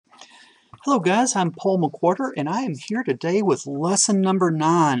Hello guys, I'm Paul McWhorter and I am here today with lesson number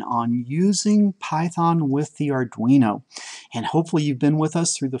 9 on using Python with the Arduino. And hopefully you've been with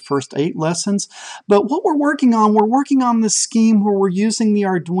us through the first 8 lessons. But what we're working on this scheme where we're using the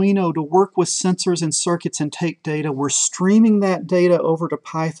Arduino to work with sensors and circuits and take data. We're streaming that data over to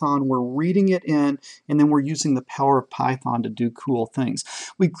Python, we're reading it in, and then we're using the power of Python to do cool things.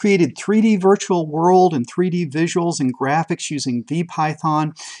 We've created 3D virtual world and 3D visuals and graphics using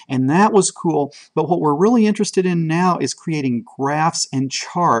VPython, and that was cool, but what we're really interested in now is creating graphs and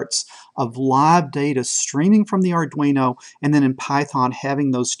charts of live data streaming from the Arduino, and then in Python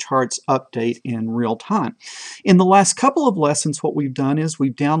having those charts update in real time. In the last couple of lessons, what we've done is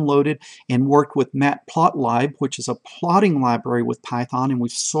we've downloaded and worked with Matplotlib, which is a plotting library with Python, and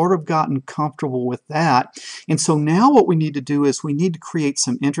we've sort of gotten comfortable with that. And so now what we need to do is we need to create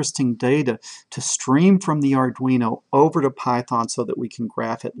some interesting data to stream from the Arduino over to Python so that we can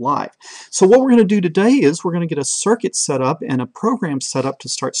graph it live. So what we're going to do today is we're going to get a circuit set up and a program set up to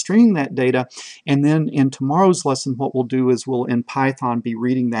start streaming that data, and then in tomorrow's lesson what we'll do is we'll in Python be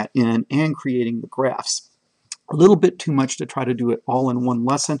reading that in and creating the graphs. A little bit too much to try to do it all in one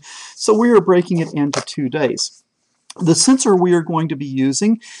lesson, so we are breaking it into 2 days. The sensor we are going to be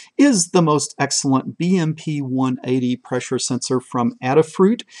using is the most excellent BMP180 pressure sensor from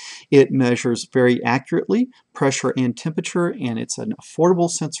Adafruit. It measures very accurately pressure and temperature, and it's an affordable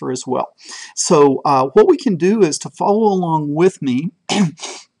sensor as well. So what we can do is to follow along with me.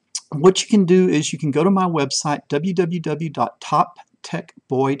 What you can do is you can go to my website,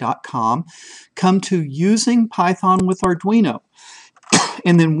 www.toptechboy.com, come to Using Python with Arduino.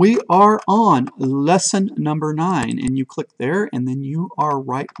 And then we are on lesson number 9, and you click there and then you are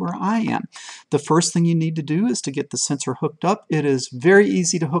right where I am. The first thing you need to do is to get the sensor hooked up. It is very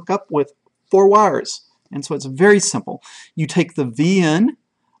easy to hook up with 4 wires, and so it's very simple. You take the VN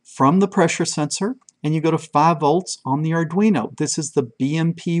from the pressure sensor and you go to 5 volts on the Arduino. This is the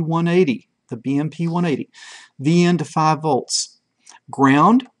BMP180, VN to 5 volts.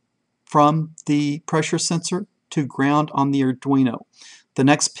 Ground from the pressure sensor to ground on the Arduino. The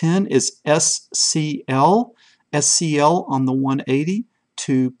next pin is SCL on the 180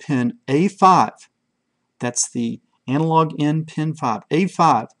 to pin A5. That's the analog in pin 5,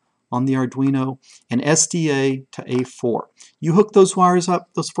 A5 on the Arduino, and SDA to A4. You hook those wires up,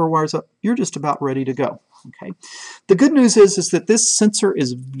 those 4 wires up, you're just about ready to go. Okay. The good news is that this sensor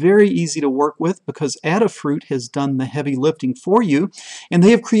is very easy to work with because Adafruit has done the heavy lifting for you, and they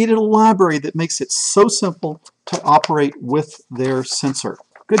have created a library that makes it so simple to operate with their sensor.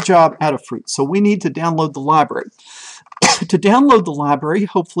 Good job, Adafruit. So we need to download the library. To download the library,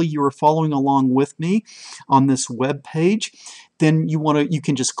 hopefully you are following along with me on this web page. Then you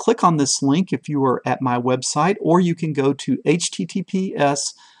can just click on this link if you are at my website, or you can go to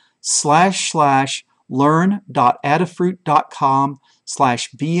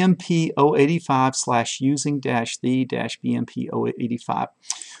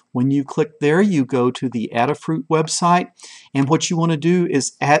When you click there, you go to the Adafruit website, and what you want to do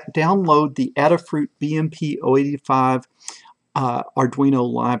is download the Adafruit BMP085 Arduino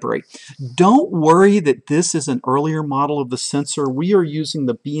library. Don't worry that this is an earlier model of the sensor. We are using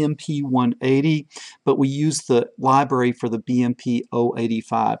the BMP180, but we use the library for the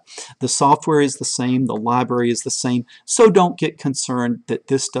BMP085. The software is the same, the library is the same, so don't get concerned that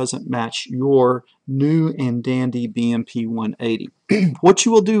this doesn't match your new and dandy BMP180. What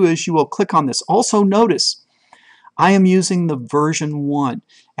you will do is you will click on this. Also notice I am using the version 1.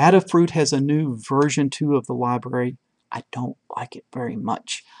 Adafruit has a new version 2 of the library. I don't like it very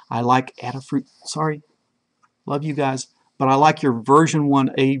much. I like Adafruit, sorry, love you guys, but I like your version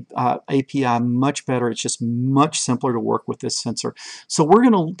 1 API much better. It's just much simpler to work with this sensor. So we're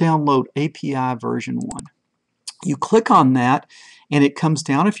going to download API version 1. You click on that and it comes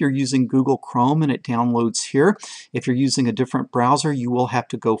down if you're using Google Chrome, and it downloads here. If you're using a different browser, you will have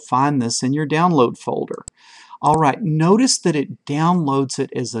to go find this in your download folder. All right, notice that it downloads it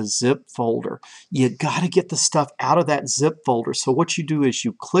as a zip folder. You got to get the stuff out of that zip folder. So what you do is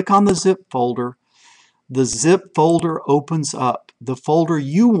you click on the zip folder. The zip folder opens up. The folder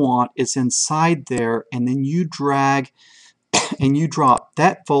you want is inside there, and then you drag and you drop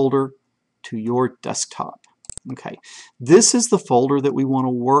that folder to your desktop. Okay, this is the folder that we want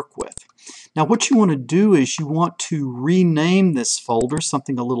to work with. Now what you want to do is you want to rename this folder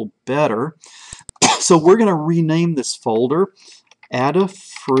something a little better. So we're going to rename this folder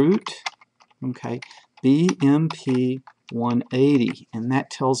Adafruit, okay, BMP180, and that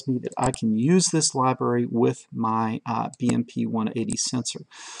tells me that I can use this library with my BMP180 sensor.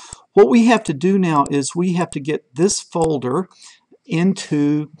 What we have to do now is we have to get this folder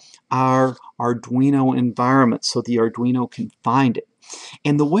into our Arduino environment so the Arduino can find it.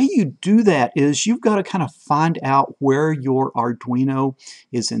 And the way you do that is you've got to kind of find out where your Arduino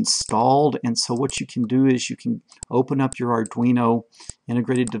is installed. And so what you can do is you can open up your Arduino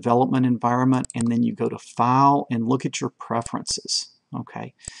integrated development environment, and then you go to File and look at your preferences.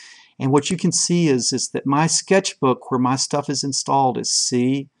 Okay. And what you can see is that my sketchbook where my stuff is installed is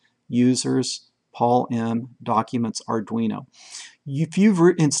C, Users, Paul M, Documents, Arduino. If you've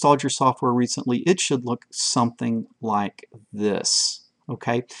installed your software recently, it should look something like this.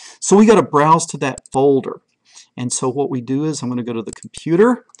 Okay, so we got to browse to that folder. And so what we do is I'm going to go to the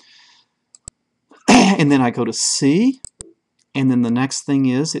computer, and then I go to C, and then the next thing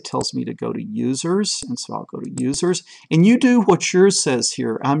is it tells me to go to Users, and so I'll go to Users. And you do what yours says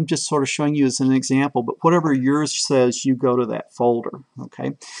here. I'm just sort of showing you as an example, but whatever yours says, you go to that folder.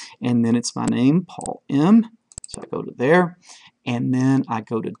 Okay, and then it's my name, Paul M. So I go to there, and then I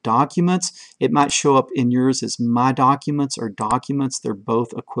go to Documents. It might show up in yours as My Documents or Documents. They're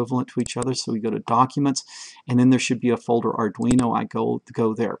both equivalent to each other, so we go to Documents, and then there should be a folder Arduino. I go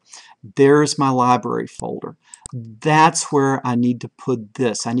there. There's my library folder. That's where I need to put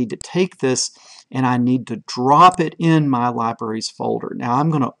this. I need to take this and I need to drop it in my libraries folder. Now I'm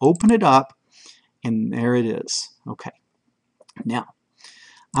going to open it up, and there it is. Okay. Now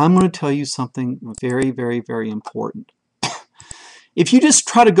I'm going to tell you something very, very, very important. If you just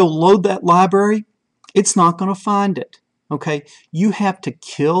try to go load that library, it's not going to find it. Okay? You have to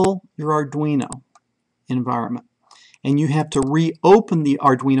kill your Arduino environment, and you have to reopen the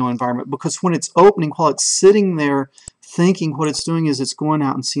Arduino environment, because when it's opening, while it's sitting there thinking, what it's doing is it's going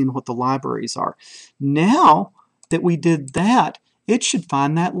out and seeing what the libraries are. Now that we did that, it should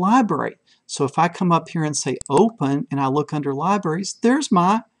find that library. So if I come up here and say open and I look under libraries, there's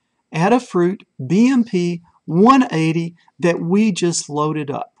my Adafruit BMP180 that we just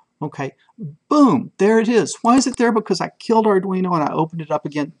loaded up. Okay, boom, there it is. Why is it there? Because I killed Arduino and I opened it up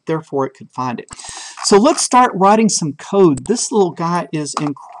again, therefore it could find it. So let's start writing some code. This little guy is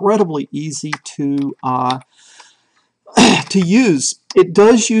incredibly easy to use. It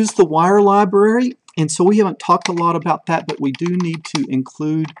does use the wire library, and so we haven't talked a lot about that, but we do need to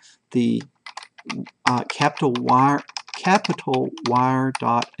include the capital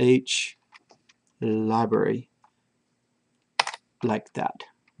wire.h library like that.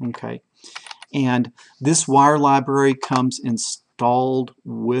 Okay, and this wire library comes installed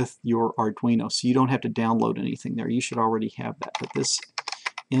with your Arduino, so you don't have to download anything there. You should already have that, but this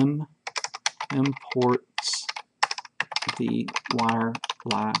imports the wire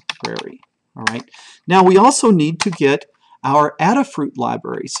library. All right, now we also need to get our Adafruit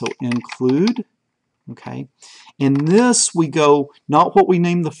library, so include. Okay, in this we go not what we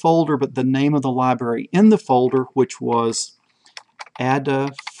named the folder, but the name of the library in the folder, which was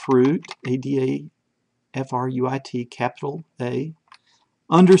Adafruit, A-D-A-F-R-U-I-T, capital A,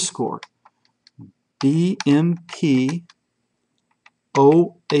 underscore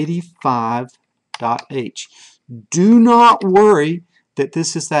BMP180.h. Do not worry that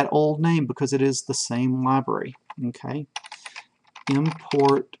this is that old name, because it is the same library. Okay,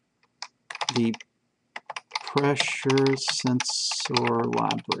 import the pressure sensor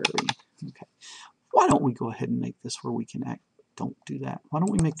library. Okay, why don't we go ahead and make this where we can don't do that. Why don't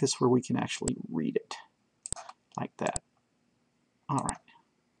we make this where we can actually read it like that? All right.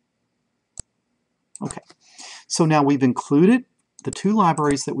 Okay, so now we've included the two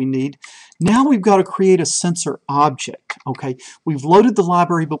libraries that we need. Now we've got to create a sensor object. Okay, we've loaded the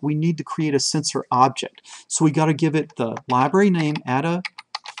library, but we need to create a sensor object. So we got to give it the library name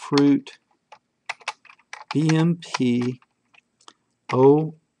Adafruit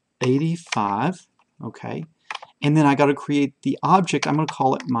BMP180.85. Okay, and then I got to create the object. I'm going to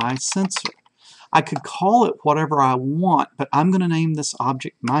call it my sensor. I could call it whatever I want, but I'm going to name this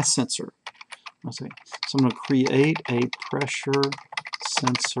object my sensor. So I'm going to create a pressure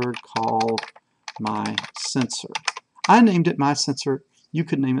sensor called my sensor. I named it my sensor. You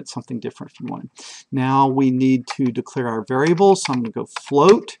could name it something different if you wanted. Now we need to declare our variables. So I'm going to go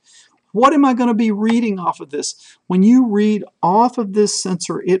float. What am I going to be reading off of this? When you read off of this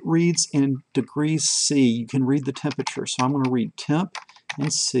sensor, it reads in degrees C. You can read the temperature. So I'm going to read temp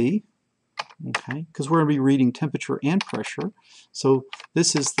and C. Okay, because we're going to be reading temperature and pressure. So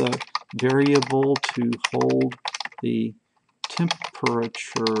this is the variable to hold the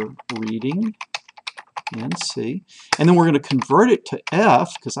temperature reading in C. And then we're going to convert it to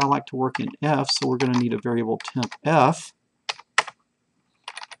F, because I like to work in F, so we're going to need a variable temp F.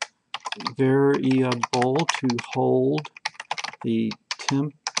 Variable to hold the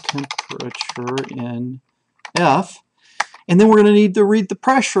temperature in F. And then we're going to need to read the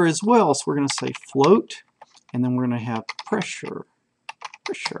pressure as well. So we're going to say float, and then we're going to have pressure,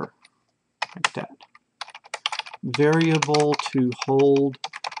 like that. Variable to hold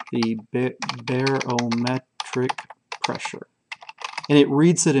the barometric pressure. And it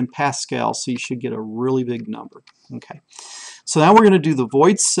reads it in Pascal, so you should get a really big number. Okay. So now we're going to do the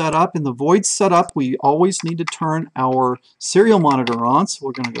void setup. In the void setup, we always need to turn our serial monitor on. So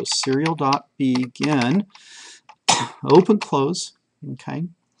we're going to go serial.begin, open, close, okay,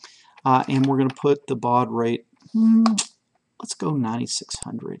 and we're going to put the baud rate, let's go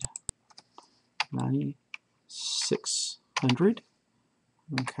 9600. 9600,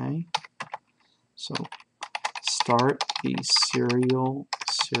 okay. So start the serial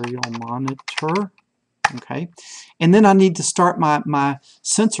monitor. Okay, and then I need to start my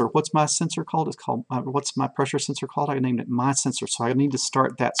sensor. What's my sensor called? It's called, what's my pressure sensor called? I named it my sensor. So I need to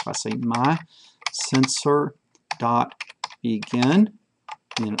start that. So I say my sensor dot begin,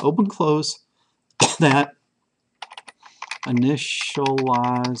 and then open, close that,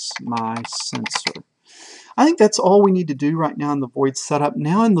 initialize my sensor. I think that's all we need to do right now in the void setup.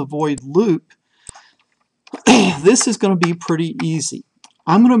 Now in the void loop, this is going to be pretty easy.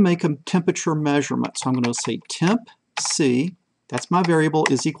 I'm going to make a temperature measurement. So I'm going to say temp C, that's my variable,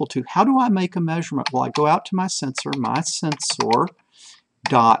 is equal to, how do I make a measurement? Well, I go out to my sensor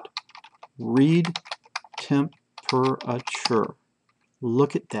dot read temperature.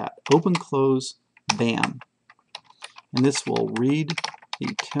 Look at that. Open, close, bam. And this will read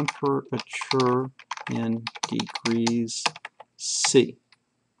the temperature in degrees C.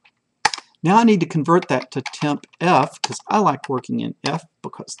 Now I need to convert that to temp F, because I like working in F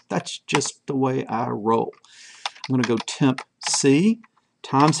because that's just the way I roll. I'm going to go temp C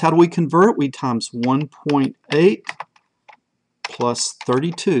times, how do we convert it? We times 1.8 plus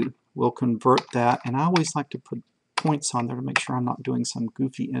 32. We'll convert that, and I always like to put points on there to make sure I'm not doing some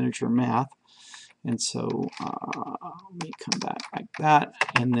goofy integer math. And so let me come back like that,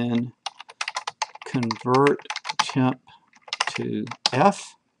 and then convert temp to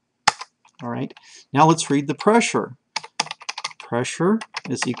F. All right, now let's read the pressure. Pressure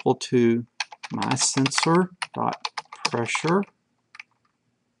is equal to my sensor dot pressure,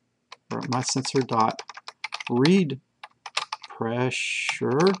 or my sensor dot read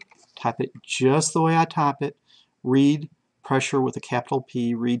pressure. Type it just the way I type it. Read pressure with a capital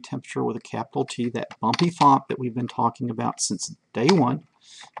P, read temperature with a capital T, that bumpy font that we've been talking about since day one.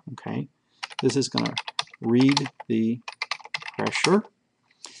 Okay, this is going to read the pressure.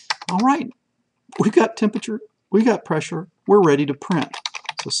 All right, we've got temperature, we got pressure, we're ready to print.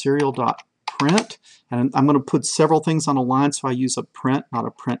 So serial.print, and I'm going to put several things on a line, so I use a print, not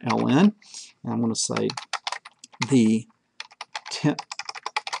a print ln. And I'm going to say the temp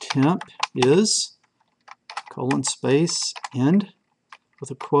is colon space end with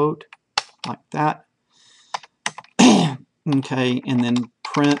a quote like that. Okay, and then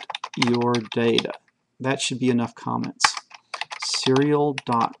print your data. That should be enough comments.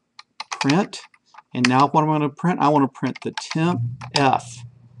 Serial.print, and now what I'm going to print? I want to print the temp F.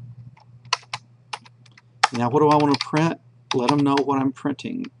 Now what do I want to print? Let them know what I'm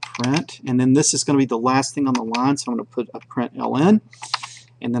printing. Print, and then this is going to be the last thing on the line, so I'm going to put a print ln,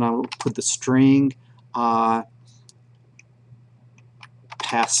 and then I will put the string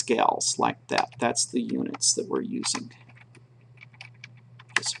pascals like that. That's the units that we're using.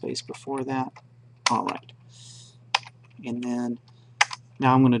 Just space before that. All right. And then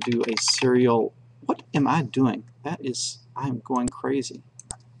now I'm going to do a serial. What am I doing? That is, I'm going crazy.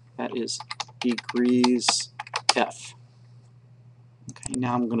 That is degrees F. Okay,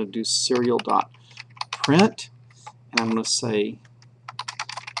 now I'm going to do serial.print, and I'm going to say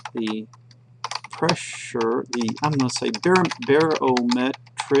the pressure, I'm going to say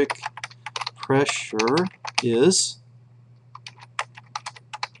barometric pressure is,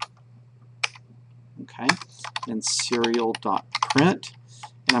 okay, and serial.print,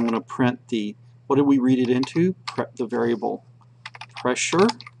 and I'm going to print the, what did we read it into? The variable pressure,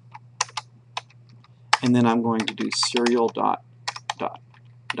 and then I'm going to do serial.print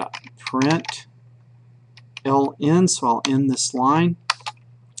ln, so I'll end this line,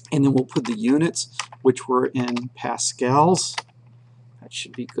 and then we'll put the units, which were in pascals. That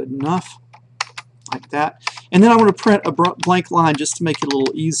should be good enough, like that. And then I'm going to print a blank line just to make it a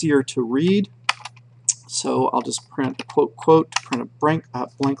little easier to read. So I'll just print a quote to print a blank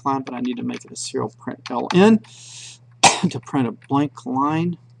line, but I need to make it a serial print ln. To print a blank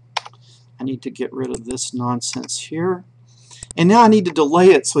line, I need to get rid of this nonsense here. And now I need to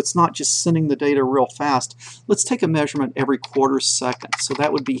delay it so it's not just sending the data real fast. Let's take a measurement every quarter second. So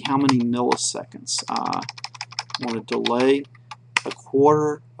that would be how many milliseconds? want to delay a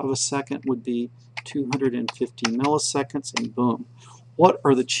quarter of a second would be 250 milliseconds, and boom. What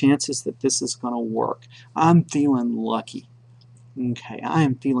are the chances that this is going to work? I'm feeling lucky. Okay, I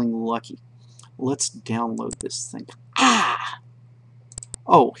am feeling lucky. Let's download this thing.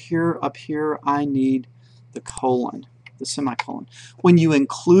 Oh, up here I need the colon, the semicolon. When you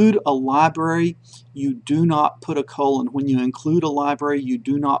include a library, you do not put a colon. When you include a library, you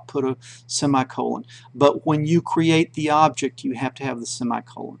do not put a semicolon. But when you create the object, you have to have the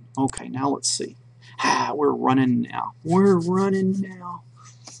semicolon. Okay, now let's see. We're running now. We're running now.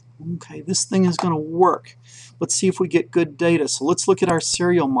 Okay, this thing is going to work. Let's see if we get good data. So let's look at our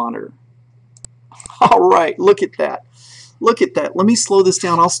serial monitor. All right, look at that. Look at that. Let me slow this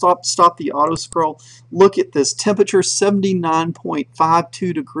down. I'll stop the auto scroll. Look at this. Temperature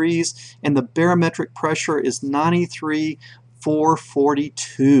 79.52 degrees and the barometric pressure is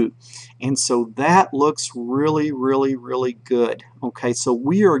 93,442. And so that looks really, really, really good. Okay, so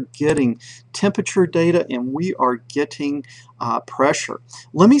we are getting temperature data and we are getting pressure.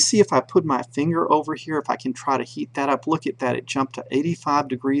 Let me see if I put my finger over here, if I can try to heat that up. Look at that. It jumped to 85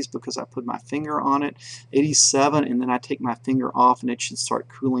 degrees because I put my finger on it. 87, and then I take my finger off and it should start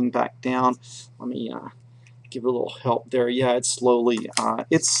cooling back down. Let me give a little help there. Yeah, it's slowly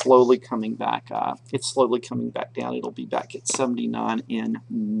coming back. It's slowly coming back down. It'll be back at 79 in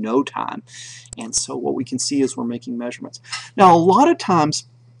no time. And so what we can see is we're making measurements. Now, a lot of times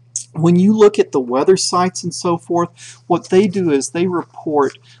when you look at the weather sites and so forth, what they do is they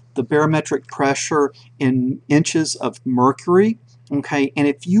report the barometric pressure in inches of mercury. Okay, and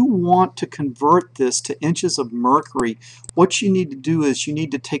if you want to convert this to inches of mercury, what you need to do is you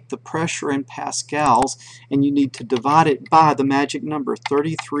need to take the pressure in pascals and you need to divide it by the magic number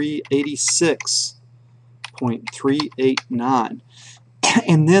 3386.389.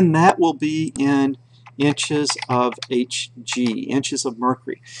 And then that will be in inches of Hg, inches of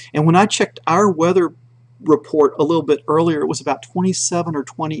mercury. And when I checked our weather report a little bit earlier, it was about 27 or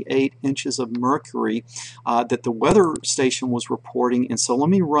 28 inches of mercury that the weather station was reporting. And so let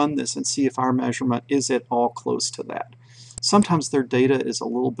me run this and see if our measurement is at all close to that. Sometimes their data is a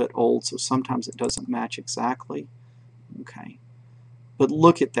little bit old, so sometimes it doesn't match exactly. Okay, but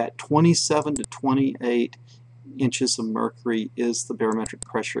look at that, 27 to 28 inches of mercury is the barometric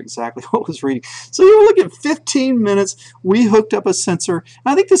pressure, exactly what was reading. So you look at 15 minutes, we hooked up a sensor.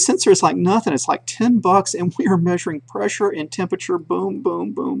 I think the sensor is like nothing, it's like $10, and we are measuring pressure and temperature, boom,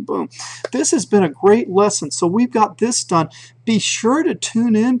 boom, boom, boom. This has been a great lesson, so we've got this done. Be sure to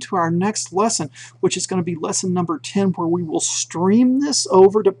tune in to our next lesson, which is going to be lesson number 10, where we will stream this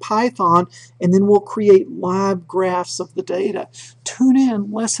over to Python, and then we'll create live graphs of the data. Tune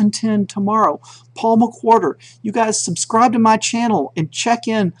in, lesson 10 tomorrow. Paul McWhorter, you guys subscribe to my channel and check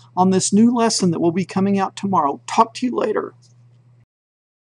in on this new lesson that will be coming out tomorrow. Talk to you later.